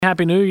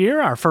Happy New Year,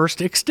 our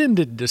first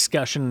extended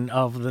discussion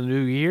of the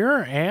new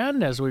year.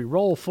 And as we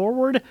roll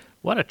forward,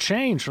 what a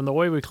change from the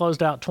way we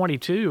closed out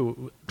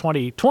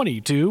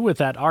 2022 with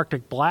that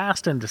Arctic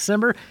blast in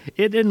December.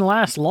 It didn't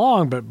last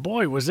long, but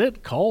boy, was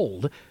it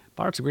cold.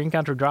 Parts of green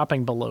country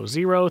dropping below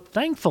zero.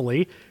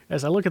 Thankfully,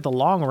 as I look at the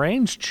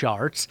long-range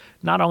charts,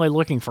 not only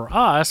looking for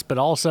us, but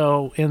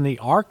also in the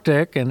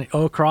Arctic and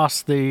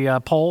across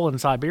the pole in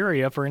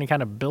Siberia for any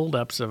kind of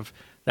buildups of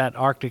that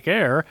Arctic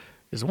air,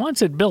 is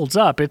once it builds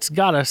up, it's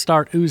got to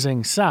start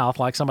oozing south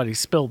like somebody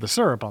spilled the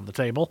syrup on the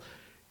table.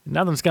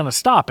 Nothing's going to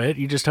stop it.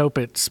 You just hope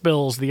it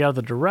spills the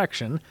other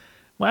direction.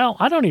 Well,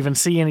 I don't even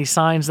see any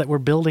signs that we're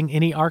building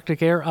any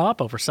Arctic air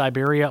up over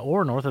Siberia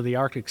or north of the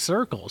Arctic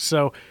Circle.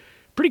 So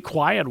pretty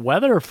quiet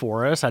weather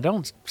for us. I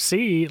don't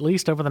see, at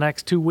least over the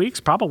next 2 weeks,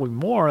 probably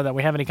more, that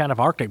we have any kind of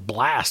Arctic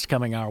blast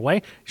coming our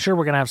way. Sure,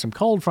 we're going to have some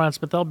cold fronts,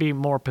 but they'll be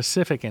more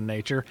Pacific in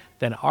nature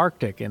than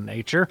Arctic in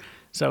nature.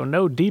 So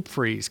no deep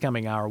freeze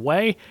coming our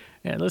way.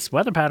 And this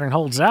weather pattern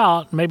holds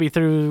out maybe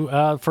through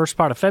first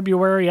part of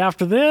February.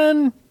 After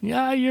then,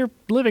 yeah, you're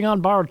living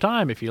on borrowed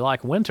time if you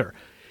like winter.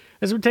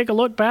 As we take a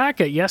look back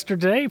at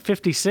yesterday,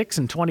 56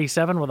 and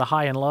 27 with a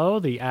high and low.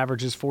 The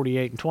average is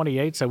 48 and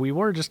 28, so we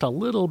were just a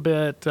little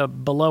bit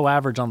below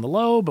average on the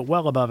low, but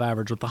well above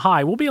average with the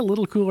high. We'll be a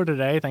little cooler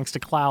today thanks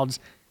to clouds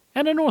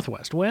and a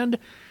northwest wind.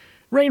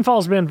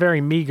 Rainfall's been very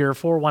meager,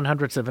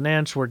 4/100ths of an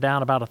inch. We're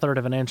down about 1/3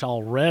 of an inch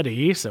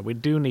already, so we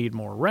do need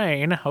more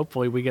rain.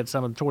 Hopefully we get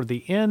some toward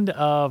the end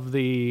of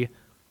the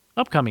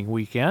upcoming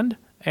weekend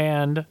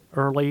and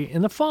early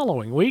in the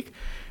following week.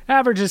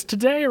 Averages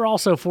today are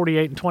also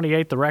 48 and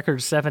 28. The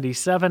record's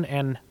 77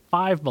 and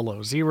 5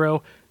 below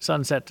zero.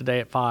 Sunset today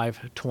at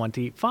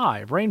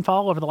 5:25.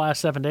 Rainfall over the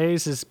last 7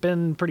 days has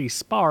been pretty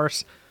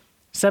sparse.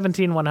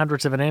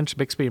 17/100ths of an inch,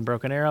 Bixby and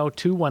Broken Arrow,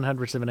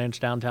 2/100ths of an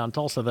inch downtown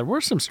Tulsa. There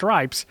were some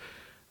stripes,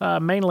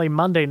 mainly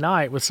Monday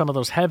night with some of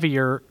those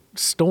heavier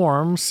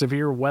storms,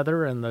 severe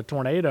weather, and the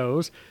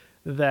tornadoes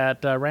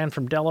that ran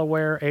from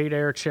Delaware,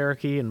 Adair,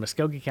 Cherokee, and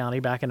Muskogee County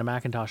back into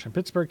McIntosh and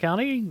Pittsburgh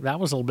County. That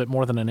was a little bit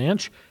more than an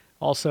inch.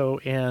 Also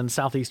in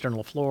southeastern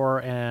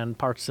LaFleur and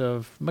parts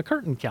of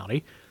McCurtain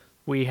County,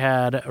 we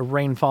had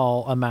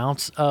rainfall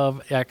amounts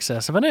of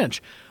excess of an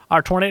inch.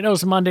 Our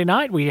tornadoes Monday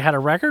night, we had a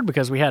record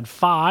because we had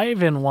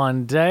 5 in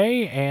one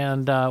day,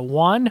 and a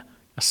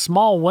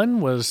small one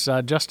was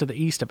just to the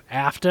east of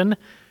Afton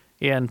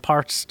in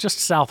parts just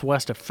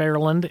southwest of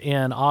Fairland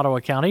in Ottawa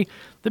County.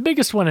 The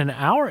biggest one in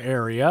our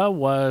area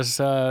was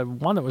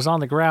one that was on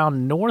the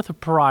ground north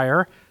of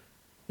Pryor.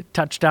 It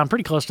touched down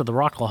pretty close to the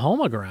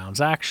Rocklahoma grounds,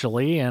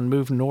 actually, and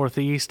moved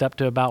northeast up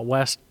to about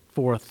West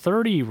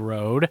 430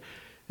 Road.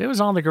 It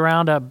was on the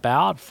ground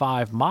about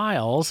 5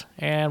 miles,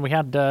 and we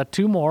had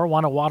 2 more,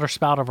 one a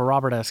waterspout over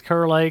Robert S.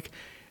 Kerr Lake,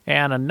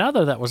 and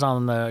another that was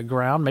on the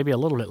ground maybe a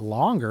little bit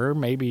longer,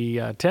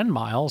 maybe 10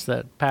 miles,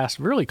 that passed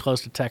really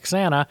close to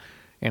Texana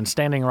and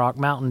Standing Rock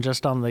Mountain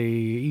just on the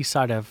east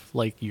side of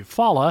Lake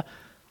Eufaula.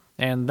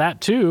 And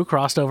that, too,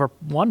 crossed over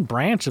one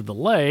branch of the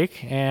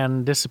lake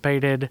and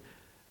dissipated,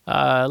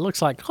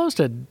 looks like close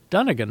to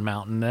Dunnigan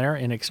Mountain there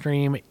in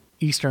extreme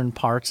eastern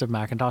parts of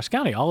McIntosh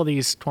County. All of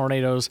these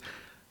tornadoes,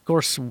 of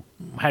course,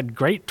 had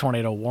great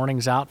tornado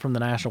warnings out from the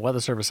National Weather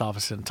Service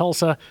office in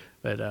Tulsa,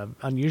 but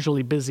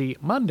unusually busy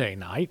Monday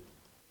night.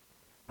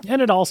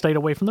 And it all stayed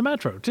away from the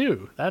metro,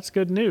 too. That's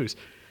good news.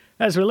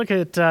 As we look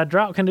at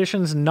drought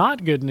conditions,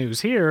 not good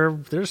news here.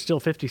 There's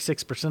still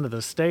 56% of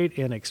the state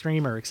in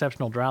extreme or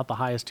exceptional drought, the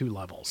highest 2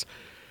 levels.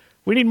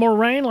 We need more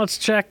rain. Let's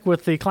check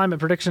with the Climate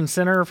Prediction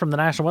Center from the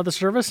National Weather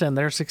Service and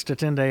their 6 to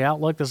 10 day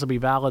outlook. This will be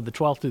valid the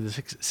 12th through the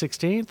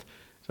 16th.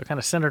 So kind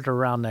of centered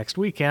around next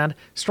weekend.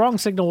 Strong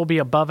signal will be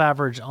above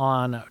average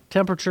on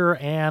temperature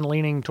and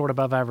leaning toward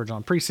above average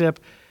on precip.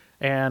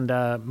 And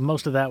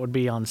most of that would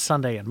be on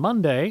Sunday and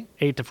Monday.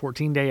 8 to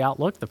 14 day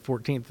outlook, the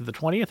 14th to the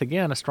 20th.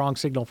 Again, a strong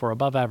signal for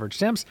above average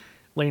temps,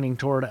 leaning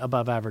toward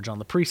above average on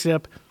the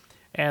precip.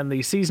 And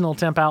the seasonal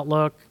temp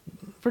outlook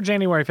for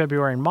January,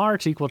 February, and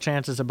March, equal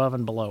chances above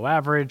and below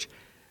average.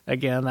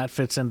 Again, that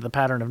fits into the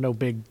pattern of no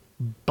big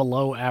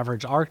below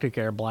average Arctic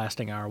air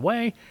blasting our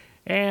way.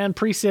 And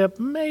precip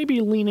maybe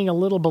leaning a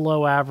little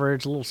below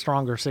average, a little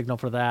stronger signal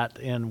for that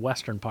in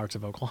western parts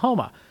of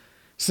Oklahoma.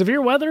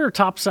 Severe weather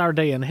tops our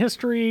day in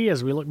history.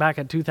 As we look back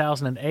at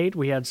 2008,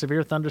 we had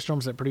severe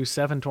thunderstorms that produced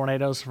 7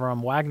 tornadoes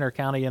from Wagner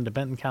County into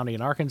Benton County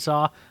in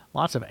Arkansas.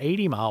 Lots of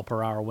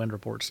 80-mile-per-hour wind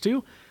reports,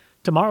 too.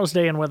 Tomorrow's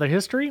day in weather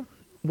history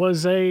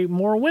was a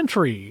more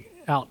wintry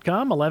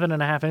outcome,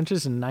 11.5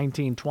 inches in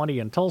 1920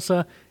 in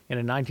Tulsa, and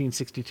in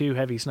 1962,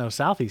 heavy snow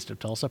southeast of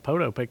Tulsa.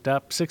 Poto picked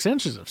up 6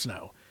 inches of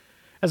snow.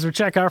 As we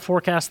check our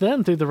forecast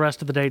then through the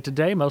rest of the day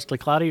today, mostly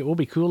cloudy. It will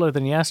be cooler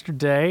than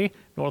yesterday.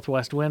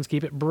 Northwest winds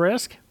keep it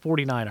brisk,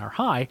 49 our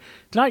high.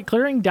 Tonight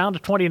clearing down to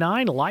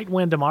 29, light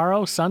wind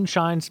tomorrow,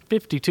 sunshine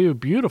 52,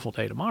 beautiful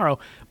day tomorrow.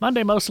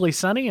 Monday mostly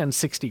sunny and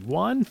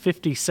 61,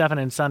 57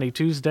 and sunny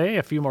Tuesday,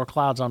 a few more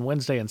clouds on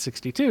Wednesday and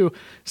 62.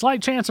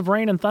 Slight chance of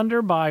rain and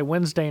thunder by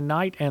Wednesday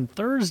night and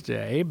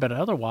Thursday, but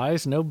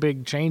otherwise no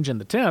big change in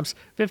the temps.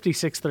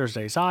 56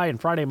 Thursday's high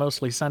and Friday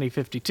mostly sunny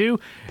 52,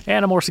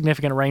 and a more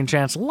significant rain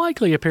chance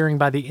likely appearing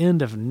by the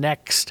end of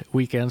next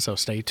weekend, so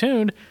stay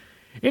tuned.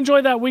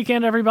 Enjoy that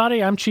weekend,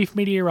 everybody. I'm Chief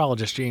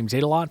Meteorologist James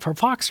Adelot for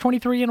Fox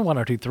 23 and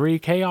 102.3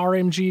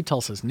 KRMG,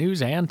 Tulsa's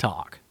News and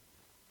Talk.